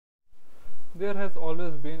There has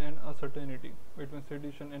always been an uncertainty between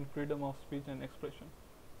sedition and freedom of speech and expression,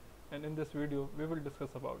 and in this video we will discuss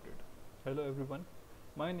about it. Hello everyone,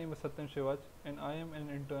 my name is SIVAACH and I am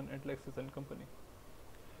an intern at LEXIS and Company.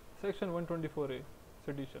 Section 124A,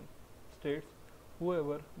 Sedition, states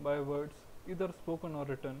whoever by words either spoken or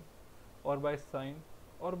written, or by sign,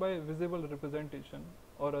 or by visible representation,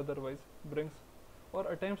 or otherwise brings or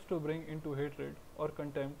attempts to bring into hatred or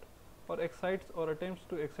contempt, or excites or attempts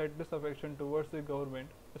to excite disaffection towards the government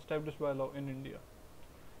established by law in India.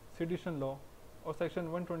 Sedition law, or section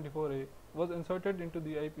 124A, was inserted into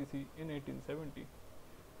the IPC in 1870.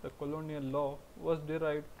 The colonial law was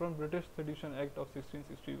derived from British Sedition Act of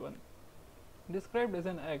 1661, described as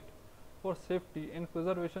an act for safety and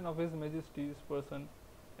preservation of His Majesty's person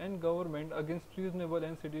and government against treasonable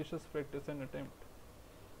and seditious practice and attempt.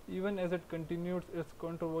 Even as it continued its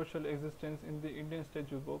controversial existence in the Indian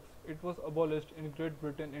statute books, it was abolished in Great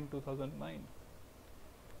Britain in 2009.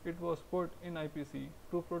 It was put in IPC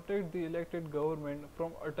to protect the elected government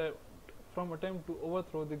from attempt to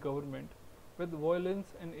overthrow the government with violence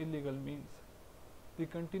and illegal means. The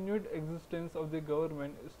continued existence of the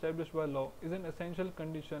government established by law is an essential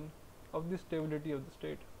condition of the stability of the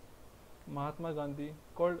state. Mahatma Gandhi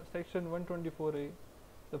called section 124A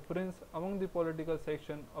the prince among the political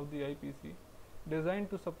section of the IPC, designed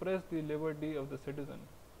to suppress the liberty of the citizen.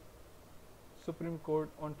 Supreme Court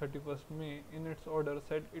on 31st May in its order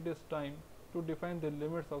said it is time to define the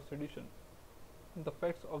limits of sedition. The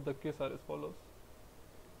facts of the case are as follows.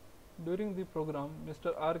 During the program,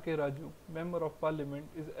 Mr. R.K. Raju, Member of Parliament,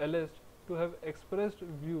 is alleged to have expressed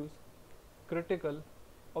views critical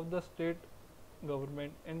of the state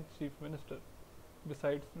government and Chief Minister.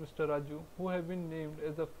 Besides Mr. Raju, who have been named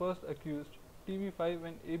as the first accused, TV5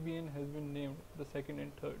 and ABN has been named the second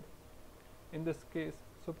and third. In this case,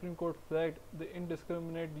 Supreme Court flagged the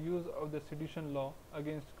indiscriminate use of the sedition law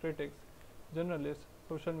against critics, journalists,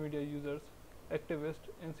 social media users,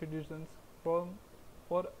 activists and citizens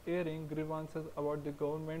for airing grievances about the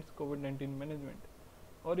government's COVID-19 management,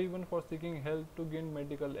 or even for seeking help to gain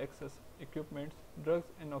medical access, equipments,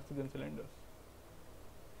 drugs and oxygen cylinders.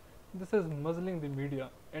 This is muzzling the media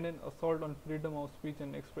and an assault on freedom of speech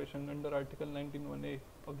and expression under Article 19(1)(a)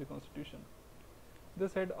 of the Constitution. They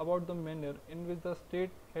said about the manner in which the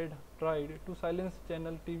state had tried to silence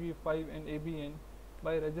channel TV5 and ABN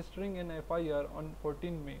by registering an FIR on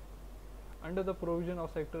 14 May. Under the provision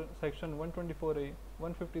of section 124A,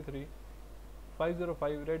 153,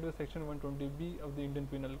 505 read with section 120B of the Indian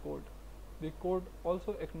Penal Code. The court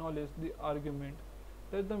also acknowledged the argument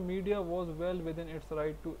that the media was well within its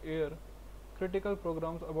right to air critical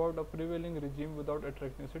programs about a prevailing regime without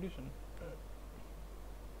attracting sedition.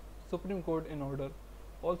 Supreme Court in order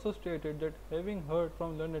also stated that having heard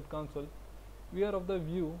from learned counsel, we are of the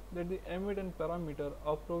view that the ambit and parameter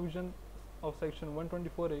of provisions of section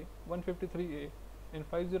 124A, 153A and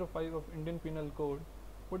 505 of Indian Penal Code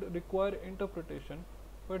would require interpretation,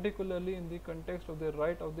 particularly in the context of the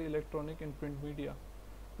right of the electronic and print media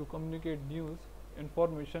to communicate news,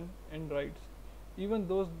 information and rights, even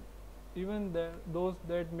those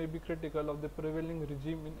that may be critical of the prevailing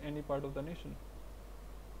regime in any part of the nation.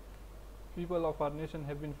 People of our nation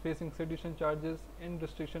have been facing sedition charges and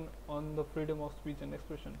restriction on the freedom of speech and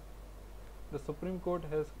expression. The Supreme Court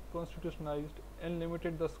has constitutionalized and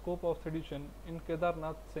limited the scope of sedition in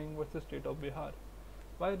Kedarnath Singh versus State of Bihar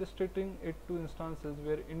by restricting it to instances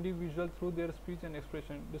where individuals through their speech and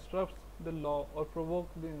expression disrupts the law or provoke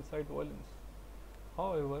the incite violence.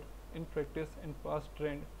 However, in practice and past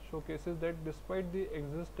trend showcases that despite the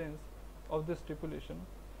existence of this stipulation,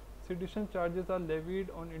 sedition charges are levied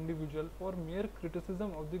on individuals for mere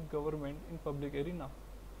criticism of the government in public arena,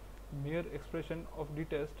 mere expression of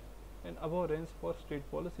detest and abhorrence for state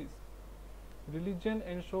policies, religion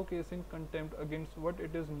and showcasing contempt against what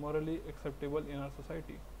it is morally acceptable in our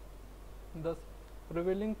society. Thus,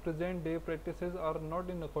 prevailing present-day practices are not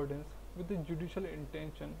in accordance with the judicial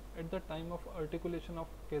intention at the time of articulation of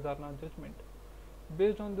Kedarnath judgment.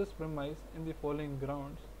 Based on this premise in the following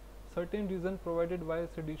grounds, certain reasons provided by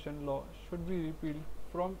sedition law should be repealed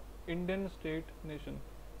from Indian state nation.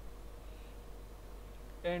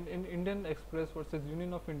 And in Indian Express versus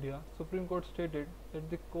Union of India, Supreme Court stated that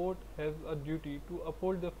the court has a duty to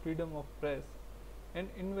uphold the freedom of press and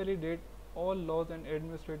invalidate all laws and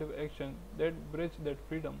administrative action that breach that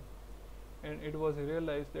freedom. And it was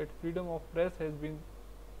realized that freedom of press has been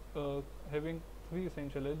having three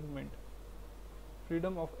essential elements: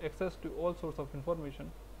 freedom of access to all sources of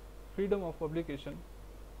information, freedom of publication,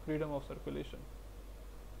 freedom of circulation.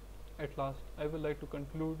 At last, I would like to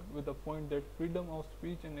conclude with the point that freedom of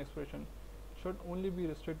speech and expression should only be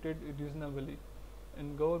restricted reasonably,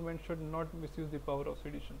 and government should not misuse the power of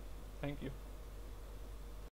sedition. Thank you.